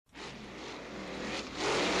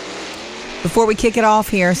Before we kick it off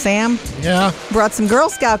here, Sam, Yeah. brought some Girl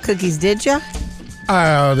Scout cookies, did you?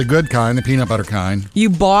 The good kind, the peanut butter kind. You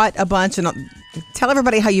bought a bunch, and tell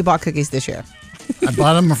everybody how you bought cookies this year. I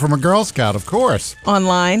bought them from a Girl Scout, of course.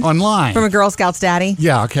 Online? Online. From a Girl Scout's daddy?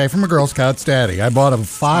 Yeah, okay, from a Girl Scout's daddy. I bought them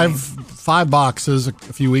five boxes a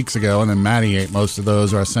few weeks ago, and then Maddie ate most of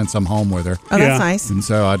those, or I sent some home with her. Oh, Yeah. that's nice. And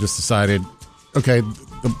so I just decided, okay,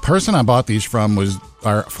 the person I bought these from was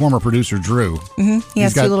our former producer, Drew. He has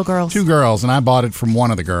He's got two little girls. Two girls, and I bought it from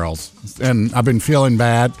one of the girls. And I've been feeling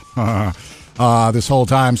bad this whole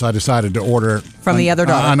time, so I decided to order From the other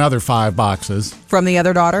daughter. another 5 boxes. From the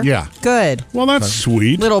other daughter? Yeah. Good. Well, that's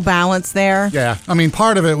sweet. Little balance there. Yeah, I mean,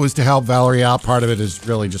 part of it was to help Valerie out. Part of it is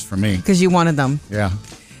really just for me. Because you wanted them. Yeah.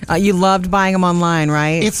 You loved buying them online,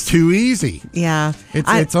 right? It's too easy. yeah.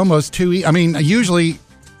 It's almost too easy. I mean, usually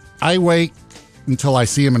I wait until I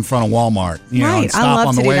see them in front of Walmart, Right. and I stop love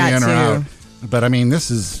on to the do way that in or too. out. But I mean, this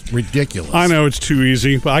is ridiculous. I know it's too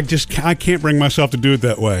easy, but I can't bring myself to do it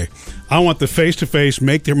that way. I want the face-to-face,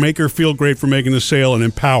 make her feel great for making the sale and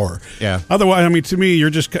empower. Yeah. Otherwise, I mean, to me, you're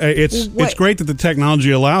just it's great that the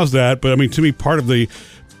technology allows that, but I mean, to me, part of the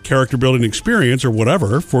character building experience or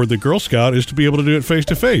whatever for the Girl Scout is to be able to do it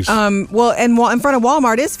face-to-face. Well, and in front of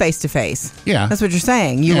Walmart is face-to-face. Yeah. That's what you're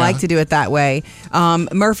saying. You Yeah. like to do it that way.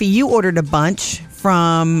 Murphy, you ordered a bunch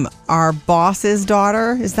from our boss's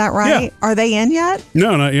daughter. Is that right? Yeah. Are they in yet?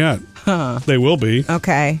 No, not yet. They will be.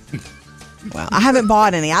 Okay. Well, I haven't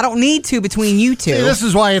bought any. I don't need to between you two. See, this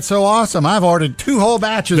is why it's so awesome. I've ordered 2 whole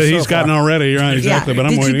batches. That so he's gotten far. already, right? Exactly. Yeah. But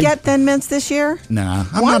I'm Did waiting. you get Thin Mints this year? Nah,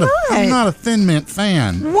 Why I'm not? not a Thin Mint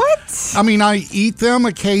fan. What? I mean, I eat them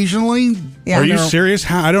occasionally. Yeah. Are you They're- serious?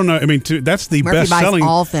 How? I don't know. I mean, that's the Murphy best buys selling.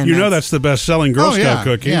 all Thin You know, Mints. that's the best selling Girl Oh, Scout yeah.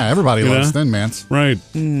 cookie. Yeah, everybody You loves know? Thin Mints. Right.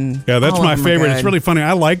 Yeah, that's All my of them are favorite. good. It's really funny.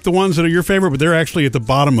 I like the ones that are your favorite, but they're actually at the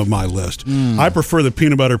bottom of my list. I prefer the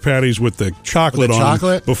peanut butter patties with the chocolate With the on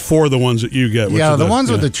chocolate? before the ones that you get. Which Yeah, are the ones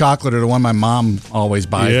with yeah. the chocolate are the one my mom always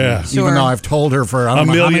buys. Yeah. me. Sure. Even though I've told her for I don't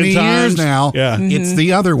A know how million many times. years now. Yeah. It's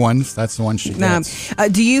the other ones. That's the one she No. gets.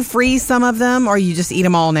 Do you freeze some of them, or you just eat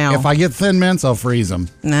them all now? If I get Thin Mints, I'll freeze them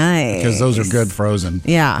Nice. because those are good frozen.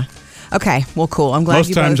 Yeah. Okay. Well, cool. I'm glad Most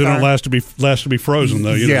you times both they don't are. last to be frozen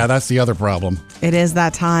though. You Yeah, know? that's the other problem. It is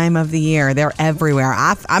that time of the year. They're everywhere.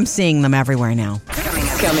 I'm seeing them everywhere now.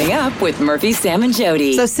 Coming up with Murphy, Sam, and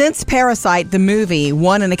Jody. So since Parasite, the movie,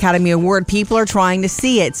 won an Academy Award, people are trying to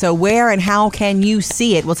see it. So where and how can you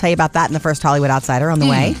see it? We'll tell you about that in the first Hollywood Outsider on the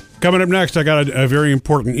way. Coming up next, I got a very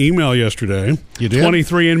important email yesterday. You did?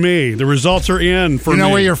 23andMe. The results are in for You know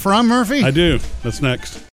me. where you're from, Murphy? I do. That's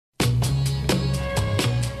next.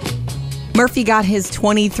 Murphy got his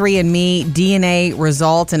 23andMe DNA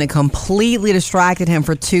results, and it completely distracted him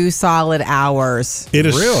for 2 solid hours. It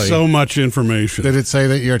is Really? so much information. Did it say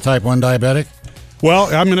that you're type 1 diabetic?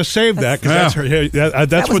 Well, I'm going to save that because that's her.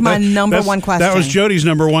 That's was what my number that's- one question. That was Jody's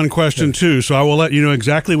number one question too. So I will let you know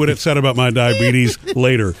exactly what it said about my diabetes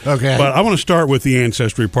later. Okay. But I want to start with the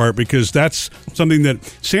ancestry part because that's something that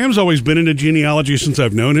Sam's always been into genealogy since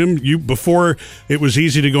I've known him. Before it was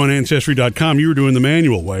easy to go on Ancestry.com, you were doing the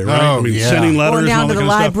manual way, right? Oh, I mean, yeah. sending letters Going and all down to that the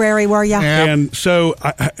kind of stuff. library, were you? Yeah. And so,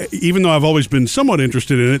 even though I've always been somewhat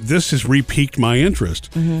interested in it, this has re-piqued my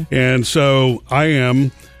interest. Mm-hmm. And so, I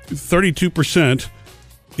am 32%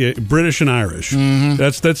 British and Irish. Mm-hmm.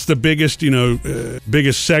 That's the biggest,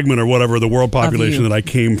 biggest segment or whatever of the world population you. that I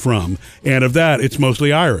came from. And of that, it's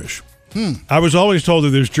mostly Irish. I was always told that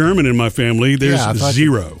there's German in my family. There's Yeah, I thought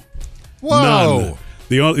zero. Whoa.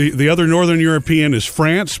 None. The other Northern European is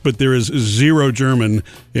France, but there is zero German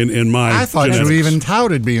in my I thought genetics. you even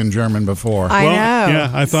touted being German before. I know.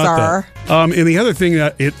 Yeah, I thought sir. that. And the other thing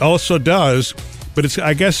that it also does, but it's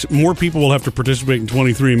I guess more people will have to participate in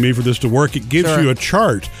 23andMe for this to work. It gives Sure. you a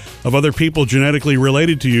chart of other people genetically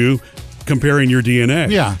related to you, comparing your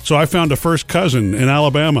DNA. Yeah. So I found a first cousin in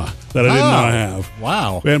Alabama that I didn't know I have.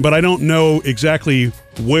 Wow. But I don't know exactly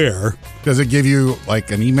where. Does it give you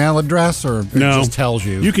like an email address or it No, just tells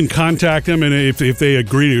you? You can contact them, and if they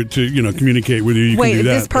agree to communicate with you, you Wait, can if do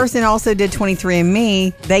that. this person also did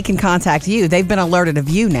 23andMe, they can contact you. They've been alerted of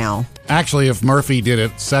you now. Actually, if Murphy did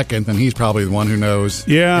it second, then he's probably the one who knows.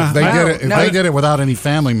 Yeah. If they I- did it, if no. they did it without any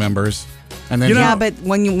family members, and then You know- Yeah, but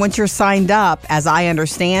once you're signed up, as I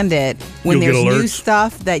understand it, when You'll get there's new alerts.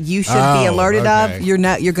 stuff that you should be Oh, alerted okay. of,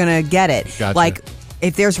 you're gonna get it. Gotcha. Like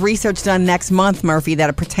if there's research done next month, Murphy, that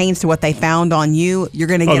it pertains to what they found on you, you're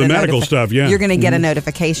gonna Oh, get the a medical stuff, yeah. You're gonna get a Mhm.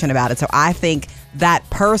 notification about it. So I think that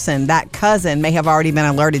person, that cousin, may have already been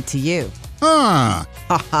alerted to you. huh?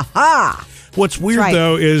 What's weird Right.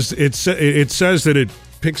 though is it says that it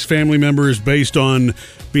picks family members based on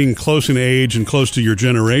being close in age and close to your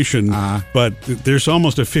generation, but there's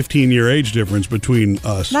almost a 15-year age difference between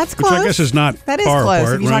us. That's close. Which I guess is not that is far close.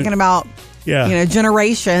 apart, If you're right? talking about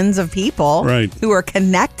generations of people who are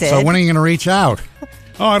connected. So when are you going to reach out?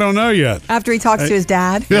 Oh, I don't know yet. After he talks to his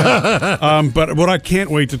dad? But what I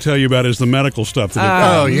can't wait to tell you about is the medical stuff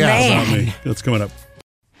that man. about me. That's coming up.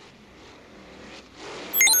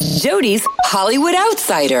 Jody's Hollywood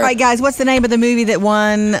Outsider. All right, guys, what's the name of the movie that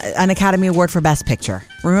won an Academy Award for Best Picture?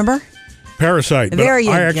 Remember? Parasite. But There you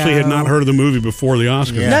I actually had go. not heard of the movie before the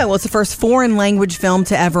Oscars. Yeah. No, well, it's the first foreign language film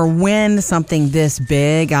to ever win something this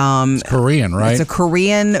big. It's Korean, right? It's a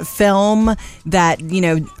Korean film that,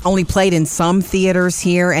 only played in some theaters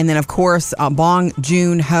here. And then, of course, Bong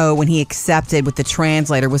Joon-ho, when he accepted with the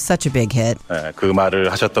translator, was such a big hit. 그 말을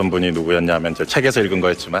하셨던 분이 누구였냐면 저 책에서 읽은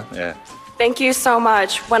거였지만 Thank you so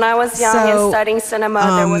much. When I was young and studying cinema,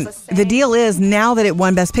 there was a saying. The deal is, now that it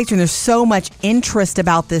won Best Picture and there's so much interest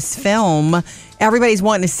about this film, everybody's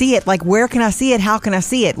wanting to see it. Like, where can I see it? How can I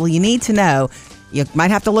see it? Well, you need to know. You might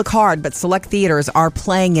have to look hard, but select theaters are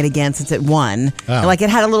playing it again since it won. Oh. Like, it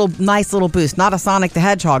had a nice little boost. Not a Sonic the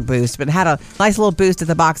Hedgehog boost, but it had a nice little boost at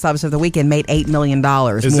the box office of the weekend, made $8 million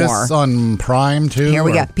Is more. this on Prime, too? Here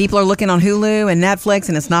we or- go. People are looking on Hulu and Netflix,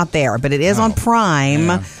 and it's not there, but it is on Prime.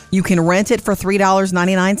 Yeah. You can rent it for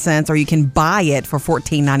 $3.99, or you can buy it for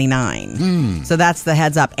 $14.99. So that's the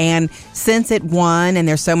heads up. And since it won, and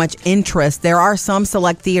there's so much interest, there are some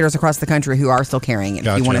select theaters across the country who are still carrying it. If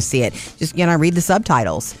Gotcha. you want to see it, just read the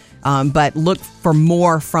subtitles. But look for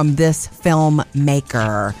more from this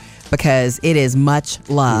filmmaker, because it is much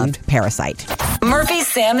loved. Parasite. Murphy,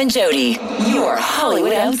 Sam, and Jody, your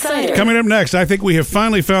Hollywood Outsider. Coming up next, I think we have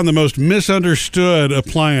finally found the most misunderstood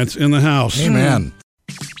appliance in the house. Amen.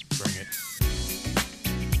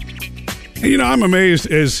 And, I'm amazed,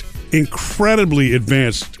 as incredibly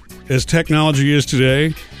advanced as technology is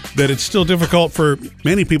today, that it's still difficult for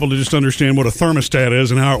many people to just understand what a thermostat is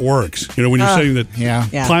and how it works. When you're saying that Yeah.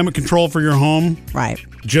 climate control for your home. Right.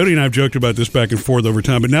 Jody and I have joked about this back and forth over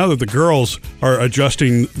time, but now that the girls are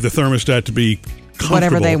adjusting the thermostat to be comfortable,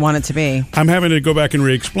 Whatever they want it to be. I'm having to go back and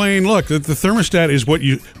re-explain. Look, the thermostat is what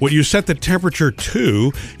you set the temperature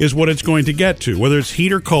to is what it's going to get to. Whether it's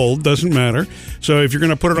heat or cold, doesn't matter. So if you're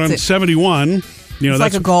going to put it on 71, It's that's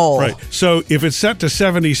like a goal. right? So if it's set to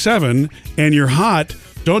 77 and you're hot,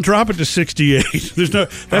 don't drop it to 68.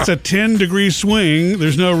 That's a 10-degree swing.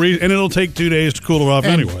 There's no reason, and it'll take 2 days to cool it off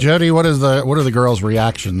And anyway. Jody, what are the girls'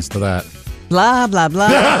 reactions to that? Blah, blah, blah, blah,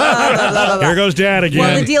 blah, blah, blah. There goes Dad again.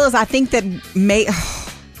 Well, the deal is, I think that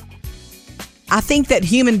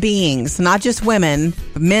human beings, not just women,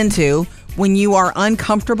 but men too, when you are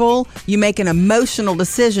uncomfortable, you make an emotional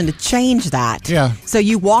decision to change that. Yeah. So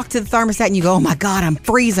you walk to the thermostat and you go, oh my God, I'm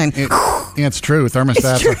freezing. It's true.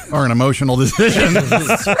 Thermostats are an emotional decision.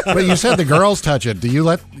 But you said the girls touch it.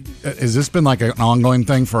 Has this been like an ongoing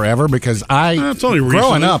thing forever? Because It's only growing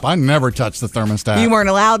recently. up, I never touched the thermostat. You weren't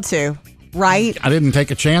allowed to, right? I didn't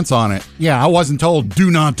take a chance on it. Yeah, I wasn't told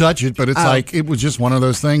do not touch it, but it's like it was just one of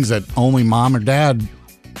those things that only mom or dad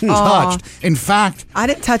touched. In fact, I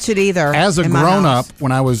didn't touch it either. as a in my grown up, house.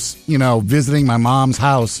 when I was, visiting my mom's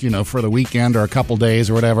house, for the weekend or a couple days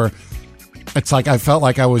or whatever, it's like I felt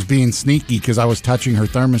like I was being sneaky because I was touching her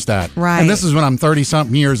thermostat. Right. And this is when I'm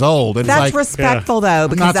 30-something years old. It's That's like, respectful, though, I'm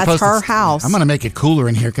because not that's supposed her to, house. I'm going to make it cooler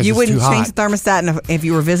in here because You it's wouldn't too change hot. the thermostat if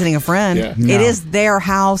you were visiting a friend. Yeah. It No. is their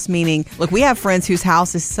house, meaning, look, we have friends whose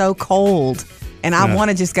house is so cold, and I want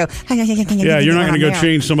to just go, Yeah, you're not going to go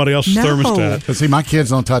change somebody else's No. thermostat. But see, my kids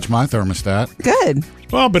don't touch my thermostat. Good.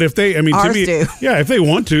 Well, but if they, Ours do. yeah, if they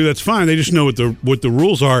want to, that's fine. They just know what the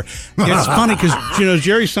rules are. And it's funny because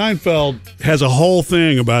Jerry Seinfeld has a whole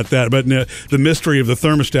thing about that, about the mystery of the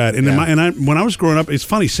thermostat. And when I was growing up, it's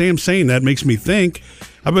funny. Sam saying that makes me think.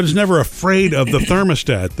 I was never afraid of the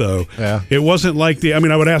thermostat, though. Yeah. It wasn't like I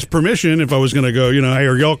would ask permission if I was going to go. Hey,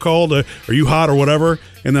 are y'all cold? Are you hot or whatever?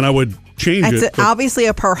 And then I would change It's it. But- obviously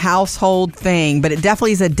a per household thing, but it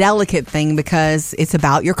definitely is a delicate thing because it's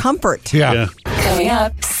about your comfort. yeah. Coming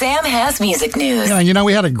up, Sam has music news. Yeah,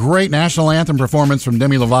 we had a great national anthem performance from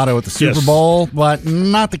Demi Lovato at the Super Yes. Bowl, but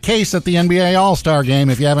not the case at the NBA All-Star game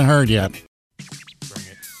if you haven't heard yet.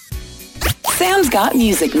 Sam's got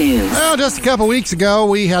music news. Well, just a couple weeks ago,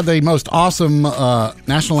 we had the most awesome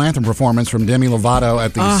national anthem performance from Demi Lovato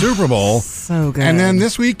at the Super Bowl. So good. And then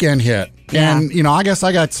this weekend hit. Yeah. And, I guess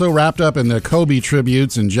I got so wrapped up in the Kobe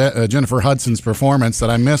tributes and Jennifer Hudson's performance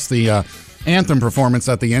that I missed the anthem performance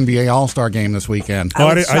at the NBA All-Star game this weekend. Oh,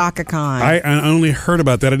 it's Shaka Khan. I only heard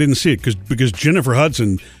about that. I didn't see it because Jennifer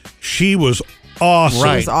Hudson, she was awesome.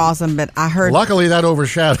 Right. It was awesome, but I heard Luckily, that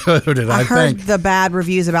overshadowed it, I I heard think. the bad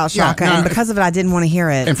reviews about Yeah, Shaka, no, and because of it, I didn't want to hear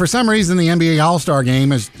it. And for some reason, the NBA All-Star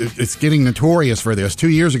Game it's getting notorious for this. 2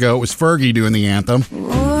 years ago, it was Fergie doing the anthem.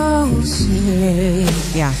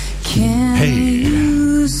 Yeah, Hey,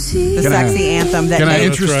 the sexy anthem that can I made,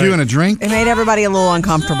 interest That's you right. in a drink? it made everybody a little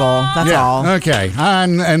uncomfortable. That's all. Okay.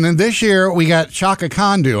 And then this year, we got Chaka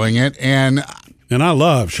Khan doing it, and And I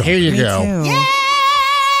love Shaka. here you Me go. too.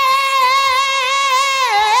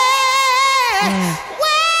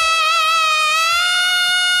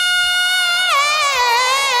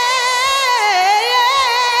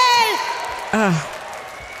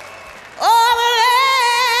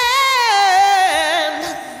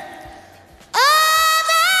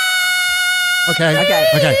 Okay.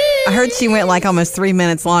 Okay. I heard she went like almost 3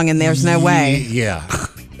 minutes long, and there's no way. Yeah.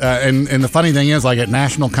 And the funny thing is, like at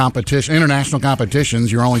international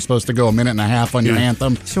competitions, you're only supposed to go a minute and a half on your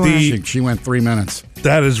anthem. Sure. She went 3 minutes.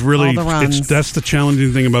 That is really All the runs. that's the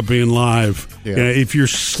challenging thing about being live. Yeah. If you're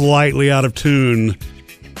slightly out of tune,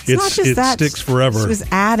 It's not just it that. sticks forever. She was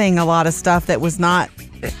adding a lot of stuff that was not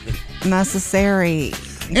necessary.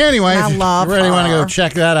 Anyway, I if love you really want to her. go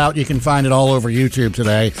check that out, you can find it all over YouTube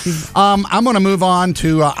today. I'm going to move on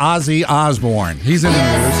to Ozzy Osbourne. He's in the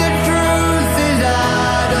news.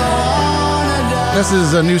 This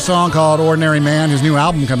is a new song called Ordinary Man. His new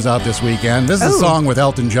album comes out this weekend. This is a Ooh. song with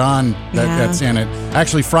Elton John that's in it.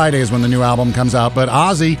 Actually, Friday is when the new album comes out. But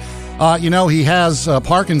Ozzy, he has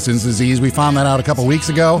Parkinson's disease. We found that out a couple weeks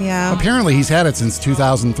ago. Yeah. Apparently, he's had it since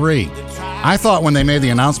 2003. I thought when they made the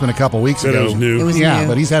announcement a couple weeks That it ago, was new. It was yeah, new.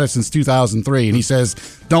 but he's had it since 2003, and he says,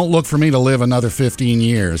 "Don't look for me to live another 15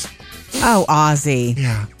 years." Oh, Ozzy.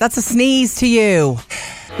 Yeah. That's a sneeze to you.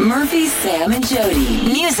 Murphy, Sam, and Jody.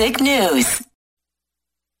 Music news.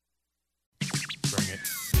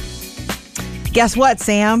 Guess what,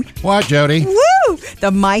 Sam? What, Jody? Woo! The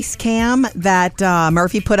mice cam that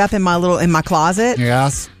Murphy put up in my closet.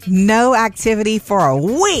 Yes. No activity for a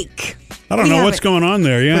week. I don't We know what's haven't- going on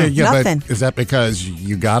there. Yeah. Nothing. But is that because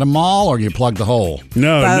you got them all, or you plugged the hole?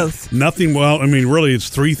 No, Both. nothing. Well, I mean, really, it's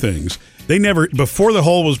three things. They never, before the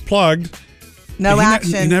hole was plugged, No he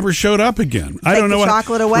action. he never showed up again. I Take don't know the what.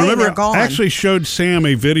 chocolate away and Remember, they're gone. I actually showed Sam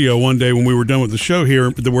a video one day when we were done with the show here,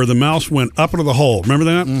 where the mouse went up into the hole. Remember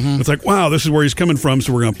that? Mm-hmm. It's like, wow, this is where he's coming from,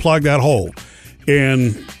 so we're going to plug that hole,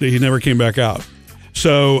 and he never came back out.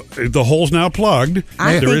 So the hole's now plugged.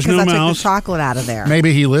 I There think is because no I took mouse. the chocolate out of there.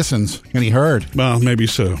 Maybe he listens and he heard. Well, maybe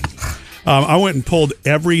so. I went and pulled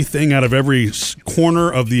everything out of every corner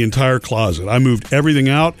of the entire closet. I moved everything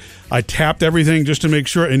out. I tapped everything just to make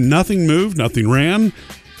sure, and nothing moved, nothing ran,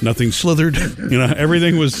 nothing slithered.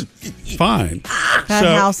 Everything was fine. That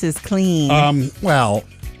house is clean. Well,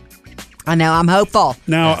 I know. I'm hopeful.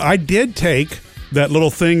 Now, I did take that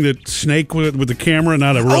little thing that snake with the camera,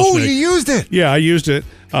 not a real snake. you used it. Yeah, I used it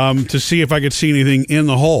to see if I could see anything in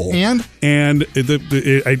the hole. And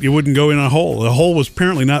it wouldn't go in a hole. The hole was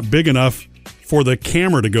apparently not big enough for the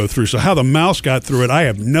camera to go through. So how the mouse got through it, I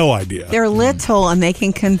have no idea. They're little and they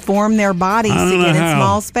can conform their bodies I to don't get know in how.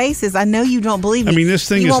 small spaces. I know you don't believe me. I mean, this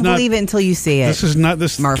thing you is won't not- believe it until you see it.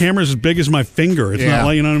 This Murph. camera's as big as my finger. It's Yeah. not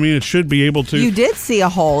like, you know what I mean? It should be able to. You did see a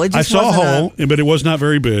hole. It I just saw a wasn't hole, but it was not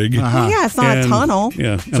very big. Yeah, it's not a And- tunnel.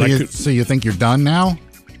 Yeah. And so I you, could, so you think you're done now?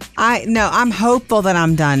 I'm hopeful that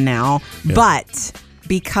I'm done now, but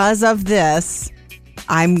because of this,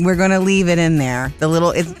 we're going to leave it in there.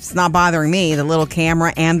 It's not bothering me. The little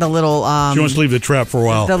camera and the little she wants to leave the trap for a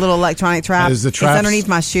while. the little electronic trap. Is the It's traps- underneath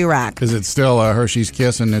my shoe rack. Is it still Hershey's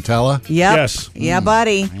Kiss and Nutella? Yep. Yes. Yeah,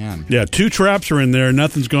 buddy. Man. Yeah, 2 traps are in there.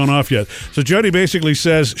 Nothing's gone off yet. So Jody basically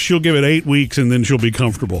says she'll give it 8 weeks and then she'll be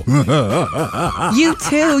comfortable. You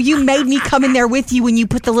too. You made me come in there with you when you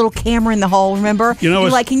put the little camera in the hole. Remember? You know You're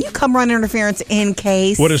what's- like, can you come run interference in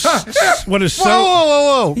case? What is so? Whoa,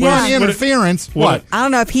 whoa. Yeah. What interference? What? I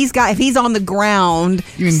don't know if he's on the ground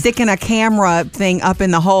sticking a camera thing up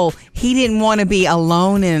in the hole. He didn't want to be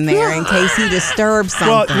alone in there in case he disturbs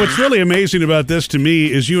Well, something. what's really amazing about this to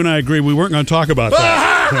me is you and I agree we weren't going to talk about that.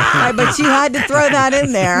 Right, but you had to throw that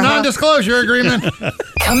in there. Non-disclosure agreement.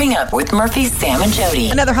 Coming up with Murphy, Sam, and Jody.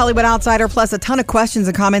 Another Hollywood Outsider, plus a ton of questions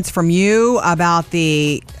and comments from you about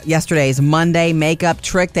yesterday's Monday makeup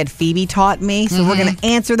trick that Phoebe taught me. So we're going to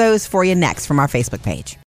answer those for you next from our Facebook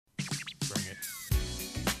page.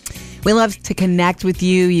 We love to connect with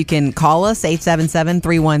you. You can call us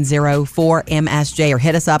 877-310-4MSJ or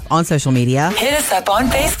hit us up on social media. Hit us up on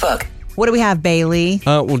Facebook. What do we have, Bailey?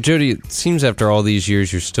 Well, Jody, it seems after all these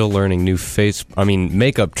years, you're still learning new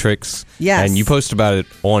makeup tricks. Yes. And you post about it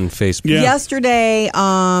on Facebook. Yeah. Yesterday,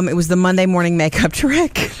 it was the Monday morning makeup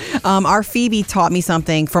trick. Our Phoebe taught me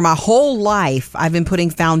something. For my whole life, I've been putting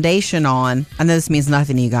foundation on. I know this means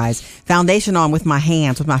nothing to you guys. Foundation on with my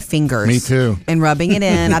hands, with my fingers. Me too. And rubbing it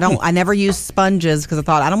in. I never use sponges because I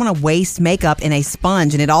thought I don't want to waste makeup in a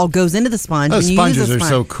sponge, and it all goes into the sponge. Those when you sponges use a are sponge.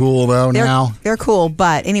 so cool, though, now. They're cool,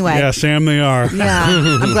 but anyway. Yeah, Sam, they are. Yeah,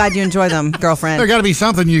 I'm glad you enjoy them, girlfriend. There got to be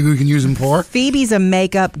something you can use them for. Phoebe's a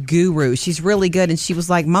makeup guru. She's really good. And she was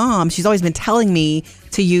like, Mom, she's always been telling me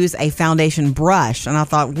to use a foundation brush. And I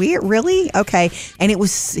thought, weird, really? Okay. And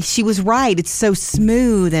she was right. It's so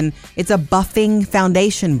smooth and it's a buffing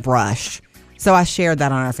foundation brush. So I shared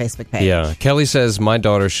that on our Facebook page. Yeah. Kelly says, my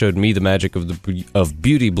daughter showed me the magic of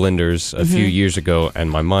beauty blenders a few years ago,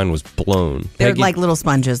 and my mind was blown. They're Peggy- like little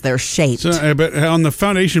sponges. They're shaped. So, but on the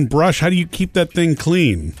foundation brush, how do you keep that thing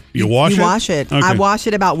clean? You wash it? You wash it. Okay. I wash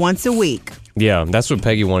it about once a week. Yeah, that's what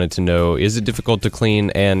Peggy wanted to know. Is it difficult to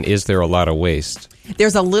clean, and is there a lot of waste?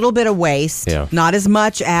 There's a little bit of waste, not as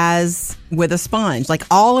much as with a sponge. Like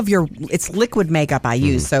it's liquid makeup I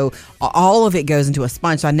use, so all of it goes into a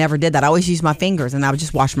sponge. So I never did that. I always use my fingers, and I would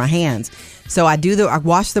just wash my hands. So I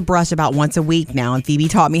wash the brush about once a week now, and Phoebe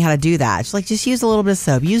taught me how to do that. She's like, just use a little bit of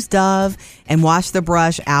soap. Use Dove and wash the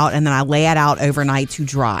brush out, and then I lay it out overnight to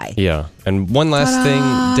dry. Yeah. And one last thing,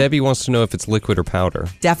 Debbie wants to know if it's liquid or powder.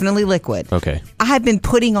 Definitely liquid. Okay. I had been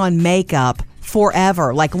putting on makeup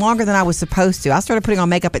forever, like longer than I was supposed to. I started putting on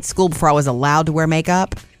makeup at school before I was allowed to wear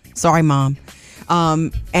makeup. Sorry, Mom.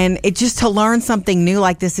 And it just to learn something new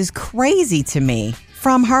like this is crazy to me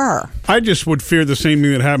from her. I just would fear the same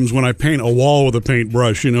thing that happens when I paint a wall with a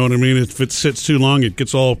paintbrush. You know what I mean? If it sits too long, it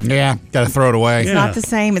gets all... Yeah, got to throw it away. It's not the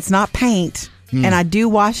same. It's not paint. And I do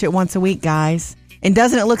wash it once a week, guys. And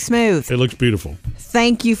doesn't it look smooth? It looks beautiful.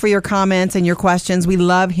 Thank you for your comments and your questions. We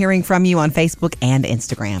love hearing from you on Facebook and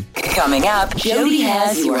Instagram. Coming up, Jody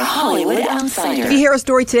has your Hollywood Outsider. If you hear a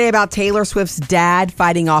story today about Taylor Swift's dad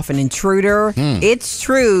fighting off an intruder, it's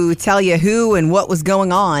true. Tell you who and what was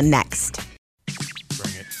going on next.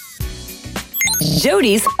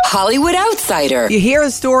 Jody's Hollywood Outsider. You hear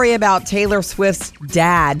a story about Taylor Swift's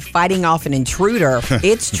dad fighting off an intruder.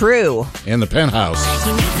 It's true. In the penthouse.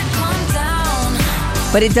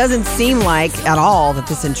 But it doesn't seem like at all that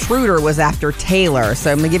this intruder was after Taylor.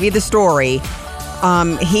 So I'm going to give you the story.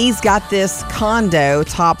 He's got this condo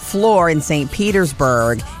top floor in St.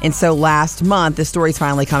 Petersburg. And so last month, the story's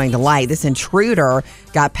finally coming to light. This intruder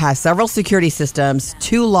got past several security systems,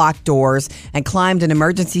 2 locked doors, and climbed an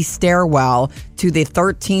emergency stairwell to the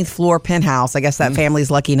 13th floor penthouse. I guess that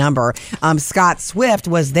family's lucky number. Scott Swift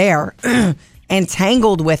was there and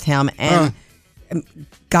tangled with him and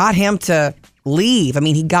got him to leave. I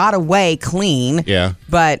mean, he got away clean. Yeah.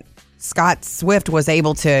 But Scott Swift was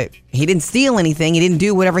able to, he didn't steal anything. He didn't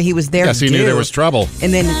do whatever he was there to do. Yes, he knew there was trouble.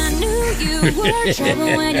 And then,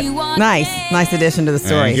 nice addition to the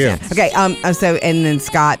story. Thank you. Okay, and then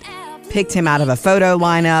Scott picked him out of a photo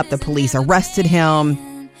lineup. The police arrested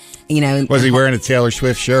him. You know, Was he wearing a Taylor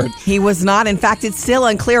Swift shirt? he was not. In fact, it's still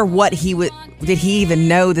unclear what he would. Did he even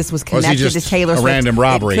know this was connected just to Taylor a Swift? random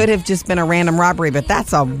robbery? It could have just been a random robbery, but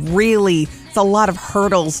it's a lot of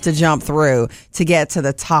hurdles to jump through to get to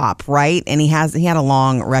the top, right? And he had a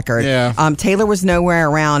long record. Yeah. Taylor was nowhere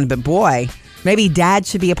around, but boy, maybe Dad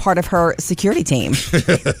should be a part of her security team.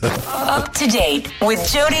 Up to date with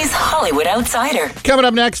Jody's Hollywood Outsider. Coming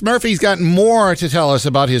up next, Murphy's got more to tell us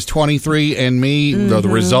about his 23andMe, the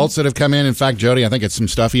results that have come in. In fact, Jody, I think it's some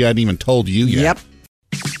stuff he hadn't even told you yet. Yep.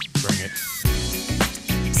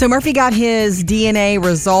 So Murphy got his DNA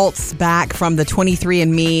results back from the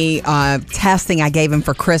 23andMe testing I gave him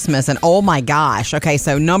for Christmas. And oh my gosh. Okay,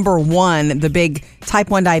 so number 1, the big type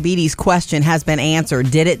 1 diabetes question has been answered.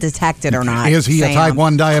 Did it detect it or not? Is he a type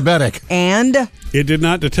 1 diabetic? And It did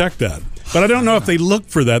not detect that. But I don't know if they look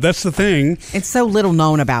for that. That's the thing. it's so little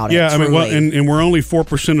known about it. Yeah, I mean, well, truly. and we're only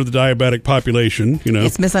 4% of the diabetic population. You know,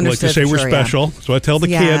 It's misunderstood, Like to say we're for sure, yeah. special, so I tell the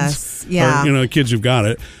Yes, kids, yeah. or, you know, kids who've got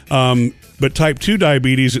it. But type 2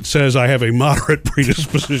 diabetes, it says I have a moderate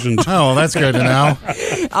predisposition to. Oh, that's good to know.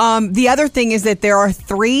 The other thing is that there are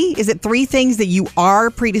 3 things that you are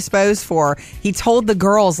predisposed for. He told the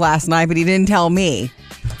girls last night, but he didn't tell me.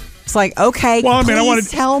 It's like, okay, Well, I mean, please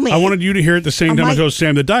tell me. I wanted you to hear it at the same time I told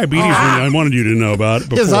Sam the diabetes one. I wanted you to know about it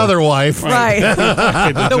before. His other wife. Right.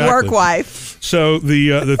 Exactly. The work wife. So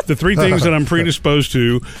the 3 things that I'm predisposed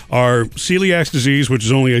to are celiac disease, which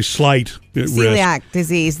is only a slight risk. Celiac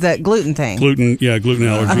disease, the gluten thing. Gluten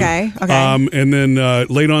allergy. Okay. And then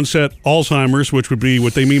late onset Alzheimer's, which would be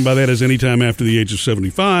what they mean by that is anytime after the age of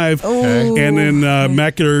 75. Ooh. And then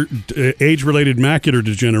age-related macular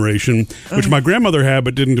degeneration, which my grandmother had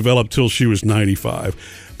but didn't develop till she was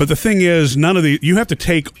 95. But the thing is, you have to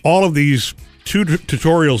take all of these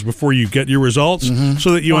tutorials before you get your results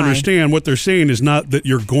so that you understand what they're saying is not that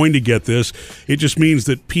you're going to get this. It just means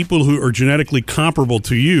that people who are genetically comparable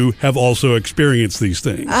to you have also experienced these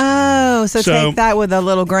things. Oh, so take that with a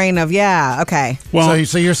little grain of, okay. Well,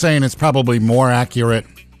 so you're saying it's probably more accurate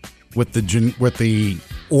with the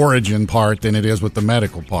origin part than it is with the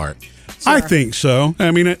medical part. Sure. I think so.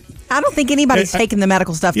 I mean, I don't think anybody's taking the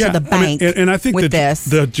medical stuff to the bank. And I think with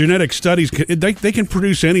the genetic studies, they can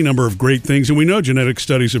produce any number of great things, and we know genetic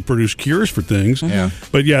studies have produced cures for things. Yeah.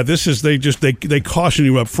 But this is they caution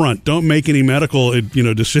you up front. Don't make any medical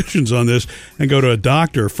decisions on this, and go to a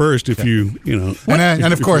doctor first if you.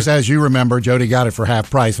 And of course, as you remember, Jody got it for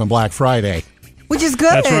half price on Black Friday. Which is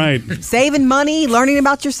good. That's right. Saving money, learning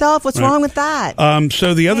about yourself. What's wrong with that?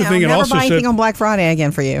 So the other thing, it also never buy anything on Black Friday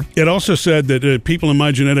again for you. It also said that people in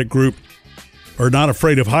my genetic group are not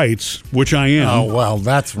afraid of heights, which I am. Oh well,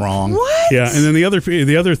 that's wrong. What? Yeah, and then the other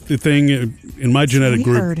thing in my genetic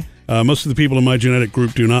group, most of the people in my genetic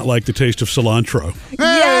group do not like the taste of cilantro.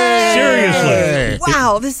 Yay! Seriously.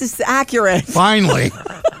 Wow, this is accurate. Finally.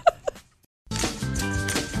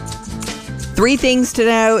 3 things to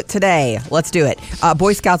know today. Let's do it.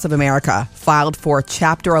 Boy Scouts of America filed for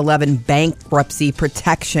Chapter 11 bankruptcy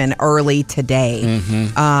protection early today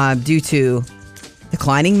due to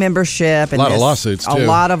declining membership. And a lot of lawsuits, too. A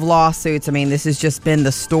lot of lawsuits. I mean, this has just been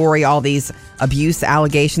the story, all these abuse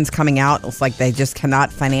allegations coming out. It's like they just cannot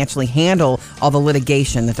financially handle all the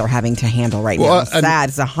litigation that they're having to handle right now. It's sad.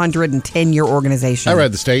 It's a 110-year organization. I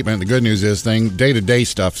read the statement. The good news is day-to-day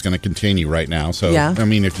stuff is going to continue right now. So, I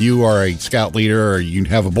mean, if you are a scout leader or you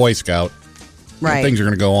have a Boy Scout, things are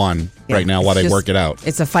going to go on right now while they work it out.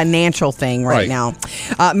 It's a financial thing right now.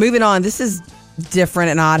 Moving on, this is different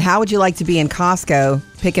and odd. How would you like to be in Costco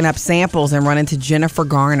picking up samples and run into Jennifer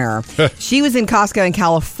Garner? She was in Costco in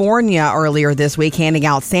California earlier this week handing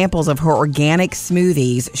out samples of her organic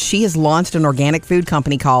smoothies. She has launched an organic food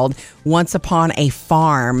company called Once Upon a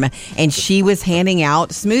Farm, and she was handing out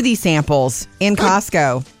smoothie samples in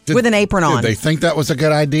Costco with an apron on. Did they think that was a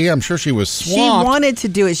good idea? I'm sure she was swamped. She wanted to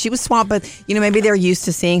do it. She was swamped, but maybe they're used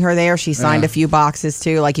to seeing her there. She signed a few boxes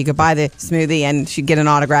too. Like you could buy the smoothie and she'd get an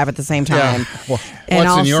autograph at the same time. Yeah.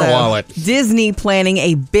 What's in your wallet? Disney planning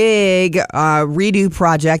a big redo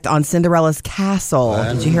project on Cinderella's castle.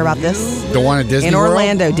 Did you hear about this? The one at Disney World? In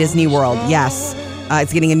Orlando, Disney World, yes.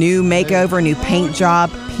 It's getting a new makeover, a new paint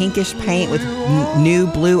job, pinkish paint with new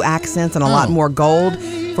blue accents and a lot more gold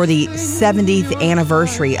for the 70th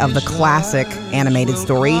anniversary of the classic animated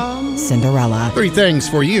story, Cinderella. 3 things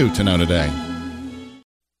for you to know today.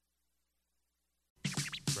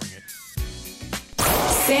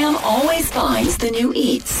 Sam always finds the new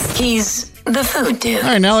eats. He's the food dude.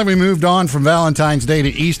 All right, now that we moved on from Valentine's Day to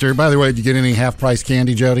Easter, by the way, did you get any half-price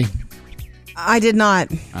candy, Jody? I did not.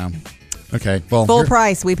 Okay, well, full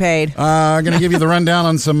price we paid. I'm going to give you the rundown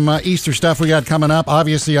on some Easter stuff we got coming up.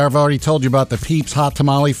 Obviously, I've already told you about the Peeps hot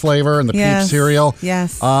tamale flavor and the Peeps cereal.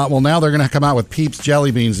 Yes. Well, now they're going to come out with Peeps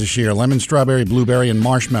jelly beans this year: lemon, strawberry, blueberry, and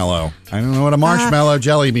marshmallow. I don't know what a marshmallow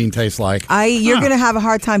jelly bean tastes like. You're going to have a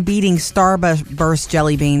hard time beating Starburst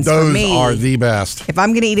jelly beans. Those for me. are the best. If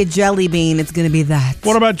I'm going to eat a jelly bean, it's going to be that.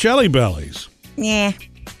 What about Jelly Bellies? Yeah.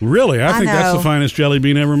 Really? I think that's the finest jelly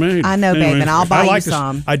bean ever made. I know, babe, and I'll buy you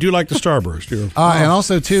some. I do like the Starburst. And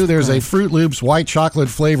also, too, there's a Fruit Loops white chocolate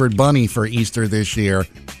flavored bunny for Easter this year.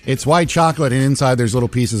 It's white chocolate, and inside there's little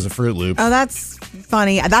pieces of Fruit Loops. Oh, that's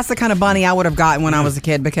funny. That's the kind of bunny I would have gotten when I was a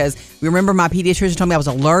kid, because remember my pediatrician told me I was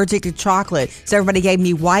allergic to chocolate, so everybody gave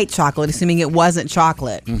me white chocolate, assuming it wasn't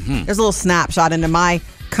chocolate. There's a little snapshot into my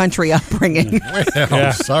country upbringing.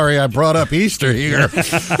 Well, sorry I brought up Easter here.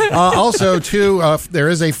 Also, too, there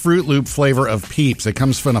is a Fruit Loop flavor of Peeps. It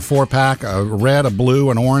comes in a 4-pack, a red, a blue,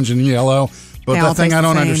 an orange, and yellow. But the thing I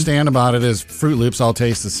don't understand about it is Fruit Loops all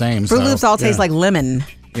taste the same. Fruit Loops all taste like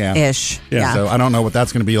lemon-ish. Yeah, so I don't know what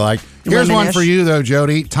that's going to be like. Here's one for you, though,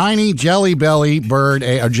 Jody. Tiny Jelly Bird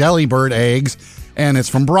eggs, and it's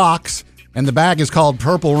from Brock's, and the bag is called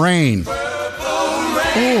Purple Rain.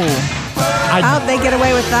 Ooh. How'd they get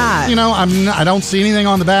away with that? I don't see anything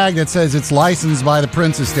on the bag that says it's licensed by the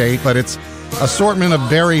Prince Estate, but it's assortment of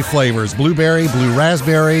berry flavors: blueberry, blue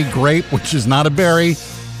raspberry, grape, which is not a berry,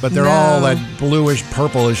 but they're all that bluish,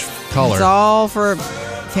 purplish color. It's all for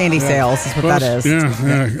Candy sales is what that is.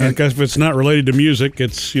 Yeah. I guess if it's not related to music,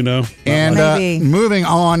 it's, And moving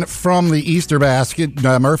on from the Easter basket,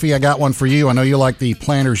 Murphy, I got one for you. I know you like the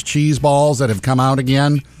Planters cheese balls that have come out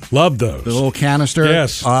again. Love those. The little canister.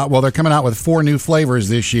 Yes. Well, they're coming out with 4 new flavors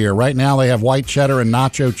this year. Right now, they have white cheddar and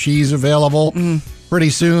nacho cheese available. Pretty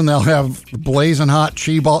soon, they'll have blazing hot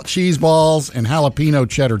cheese balls and jalapeno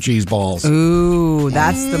cheddar cheese balls. Ooh,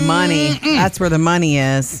 that's the money. That's where the money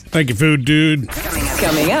is. Thank you, food dude.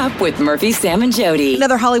 Coming up with Murphy, Sam, and Jody.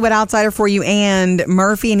 Another Hollywood Outsider for you. And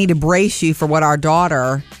Murphy, I need to brace you for what our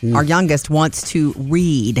daughter, our youngest, wants to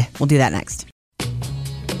read. We'll do that next.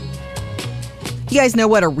 You guys know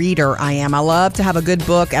what a reader I am. I love to have a good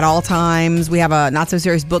book at all times. We have a Not So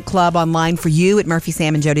Serious book club online for you at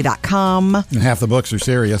murphysamandjody.com. And half the books are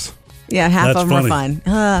serious. Yeah, half That's of them funny.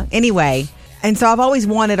 are fun. Anyway, and so I've always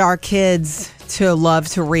wanted our kids to love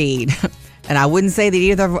to read. And I wouldn't say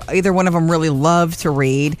that either one of them really love to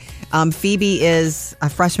read. Phoebe is a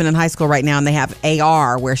freshman in high school right now, and they have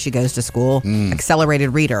AR where she goes to school,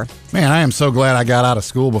 accelerated reader. Man, I am so glad I got out of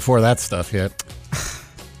school before that stuff hit.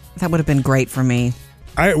 That would have been great for me.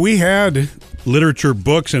 We had literature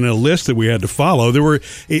books and a list that we had to follow.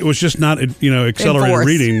 It was just not, accelerated Enforced.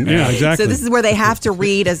 reading. Yeah, exactly. So this is where they have to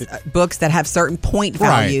read as books that have certain point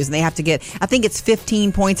values, and they have to get, I think it's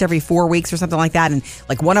 15 points every 4 weeks or something like that. And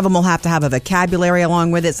like one of them will have to have a vocabulary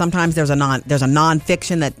along with it. Sometimes there's a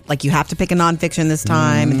nonfiction that like you have to pick a nonfiction this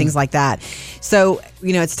time and things like that. So,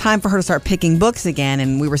 it's time for her to start picking books again.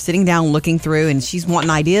 And we were sitting down looking through, and she's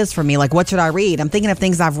wanting ideas from me. Like, what should I read? I'm thinking of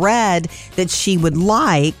things I've read that she would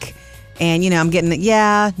like. And, I'm getting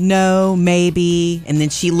no, maybe. And then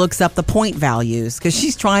she looks up the point values because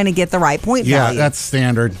she's trying to get the right point value. Yeah, that's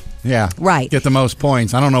standard. Yeah. Right. Get the most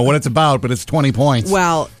points. I don't know what it's about, but it's 20 points.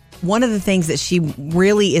 Well, one of the things that she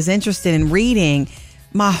really is interested in reading,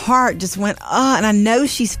 my heart just went, and I know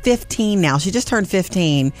she's 15 now. She just turned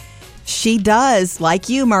 15. She does, like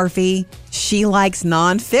you, Murphy, she likes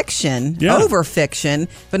nonfiction over fiction,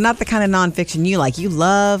 but not the kind of nonfiction you like. You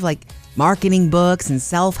love, like, marketing books and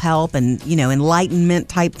self-help and, enlightenment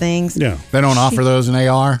type things. Yeah. They don't offer those in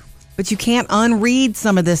AR? But you can't unread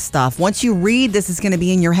some of this stuff. Once you read this, it's going to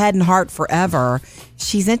be in your head and heart forever.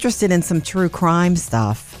 She's interested in some true crime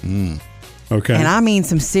stuff. Okay. And I mean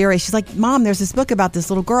some serious. She's like, Mom, there's this book about this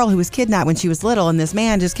little girl who was kidnapped when she was little, and this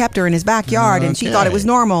man just kept her in his backyard, and she thought it was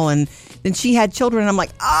normal, and then she had children. And I'm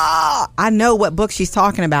like, I know what book she's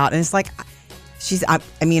talking about. And it's like,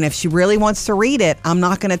 I mean, if she really wants to read it, I'm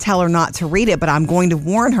not going to tell her not to read it, but I'm going to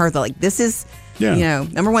warn her that, like, this is,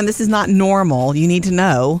 number one, this is not normal. You need to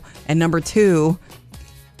know. And number two,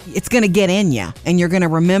 it's going to get in you, and you're going to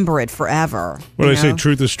remember it forever. What do they say?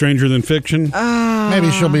 Truth is stranger than fiction? Maybe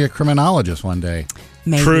she'll be a criminologist one day.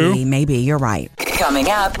 Maybe, True. Maybe. You're right. Coming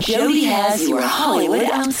up, Jody has your Hollywood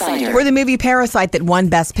Outsider. For the movie Parasite that won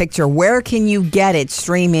Best Picture, where can you get it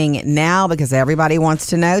streaming now? Because everybody wants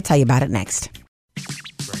to know. Tell you about it next.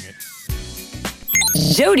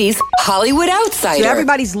 Jody's Hollywood Outsider. So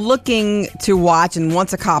everybody's looking to watch and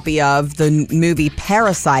wants a copy of the movie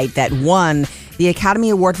Parasite that won the Academy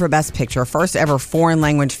Award for Best Picture, first ever foreign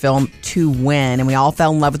language film to win. And we all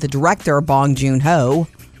fell in love with the director, Bong Joon-ho.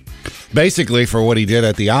 Basically, for what he did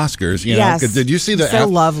at the Oscars, Yes. Did you see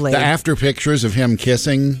lovely. the after pictures of him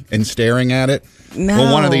kissing and staring at it? No.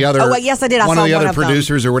 Well, one of the other, yes, I did. I one saw of the one other of them.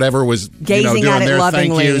 producers or whatever was Gazing doing at it their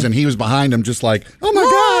lovingly. thank yous, and he was behind him, just like, oh my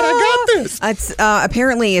God, I got this. It's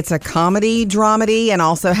apparently it's a comedy dramedy and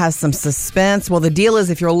also has some suspense. Well, the deal is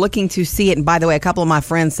if you're looking to see it, and by the way, a couple of my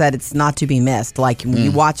friends said it's not to be missed. Like when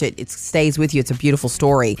you watch it, it stays with you. It's a beautiful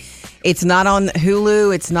story. It's not on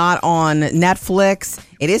Hulu. It's not on Netflix.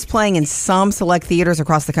 It is playing in some select theaters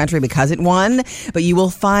across the country because it won, but you will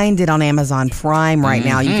find it on Amazon Prime right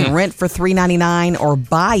now. You can rent for $3.99 or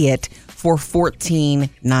buy it for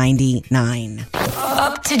 $14.99.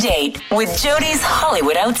 Up to date with Jody's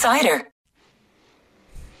Hollywood Outsider.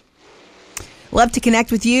 Love to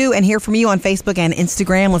connect with you and hear from you on Facebook and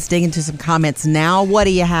Instagram. Let's dig into some comments now. What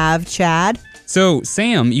do you have, Chad? So,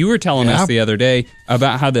 Sam, you were telling us the other day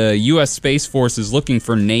about how the U.S. Space Force is looking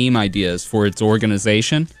for name ideas for its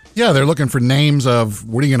organization. Yeah, they're looking for names of,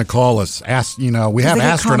 what are you going to call us? We have they could call them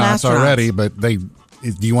astronauts already, but do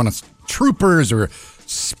you want us troopers or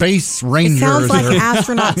space rangers? It sounds like or,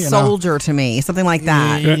 astronaut soldier to me, something like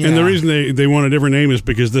that. And the reason they want a different name is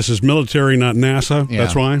because this is military, not NASA. Yeah.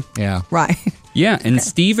 That's why. Yeah. Right. Yeah, and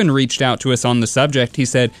Steven reached out to us on the subject. He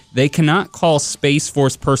said they cannot call Space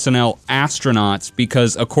Force personnel astronauts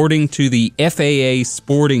because according to the FAA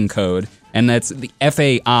sporting code, and that's the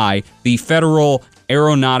FAI, the Federal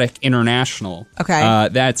Aeronautic International. Okay.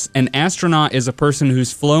 That's an astronaut is a person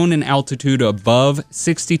who's flown in altitude above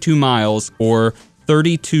 62 miles or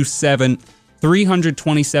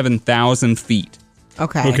 327,000 feet.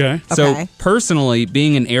 Okay. So personally,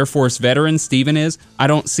 being an Air Force veteran, Stephen is, I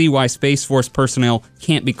don't see why Space Force personnel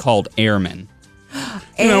can't be called airmen.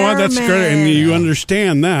 You know what? That's great. And you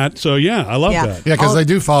understand that. So, yeah, I love that. Yeah, because they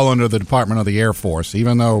do fall under the Department of the Air Force.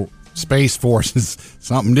 Even though Space Force is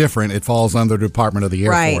something different, it falls under the Department of the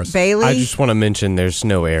Air Force. Bailey? I just want to mention there's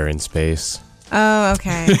no air in space. Oh,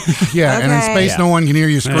 okay. Yeah, and in space, no one can hear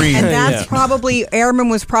you scream. And that's probably, airman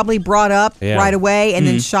was probably brought up right away and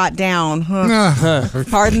then shot down.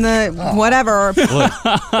 Pardon the whatever. Look,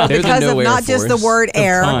 because of not just the word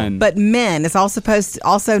air, but men. It's all supposed to,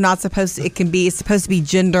 also not supposed to, it's supposed to be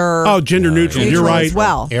gender. Oh, gender neutral. You're right. As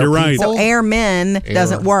well. You're right. So airmen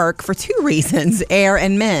doesn't work for two reasons, air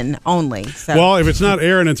and men only. So. Well, if it's not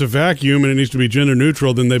air and it's a vacuum and it needs to be gender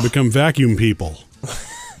neutral, then they become vacuum people.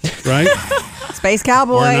 Right? Space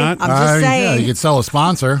Cowboy. I'm just saying. Yeah, you could sell a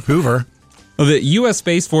sponsor, Hoover. Well, the U.S.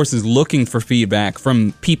 Space Force is looking for feedback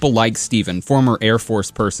from people like Stephen, former Air Force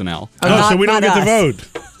personnel. So we don't get to vote.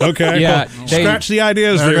 Okay. Yeah. Scratch the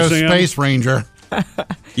ideas there there, goes Sam. Space Ranger.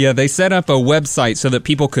 Yeah, they set up a website so that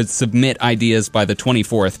people could submit ideas by the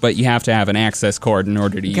 24th, but you have to have an access card in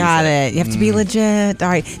order to use it. Got it. You have to be legit. All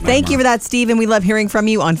right. Thank you for that, Stephen. We love hearing from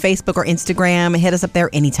you on Facebook or Instagram. Hit us up there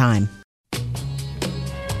anytime.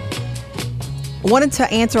 Wanted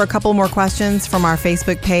to answer a couple more questions from our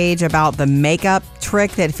Facebook page about the makeup trick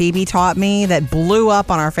that Phoebe taught me that blew up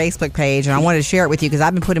on our Facebook page, and I wanted to share it with you because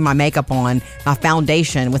I've been putting my makeup on, my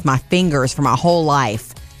foundation, with my fingers for my whole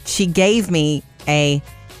life. She gave me a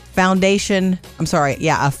foundation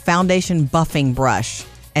buffing brush,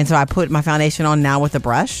 and so I put my foundation on now with a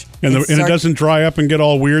brush. And it doesn't dry up and get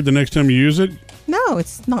all weird the next time you use it? No,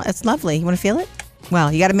 it's not. It's lovely. You want to feel it?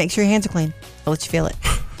 Well, you got to make sure your hands are clean. I'll let you feel it.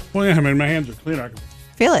 Well, yeah, I mean, my hands are clean. I can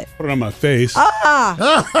feel it. Put it on my face. You're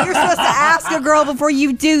supposed to ask a girl before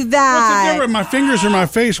you do that. What's the difference? My fingers are my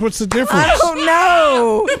face. What's the difference? I don't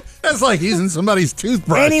know. That's like using somebody's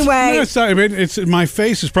toothbrush. Anyway. No, it's my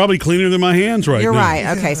face is probably cleaner than my hands right now. You're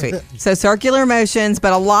right. Okay, sweet. So circular motions,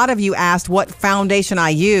 but a lot of you asked what foundation I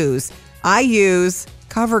use. I use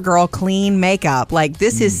CoverGirl Clean Makeup. Like,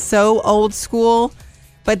 this is so old school.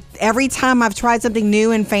 But every time I've tried something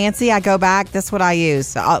new and fancy, I go back. That's what I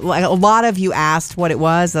use. A lot of you asked what it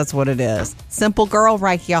was. That's what it is. Simple girl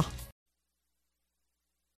right here.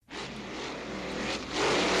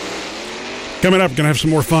 Coming up, going to have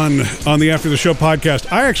some more fun on the After the Show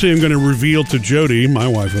podcast. I actually am going to reveal to Jody, my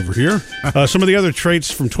wife over here, some of the other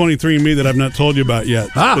traits from 23andMe that I've not told you about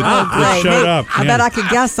yet. Great. Shut up. I bet I could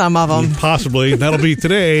guess some of them. Possibly. That'll be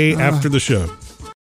today after the show.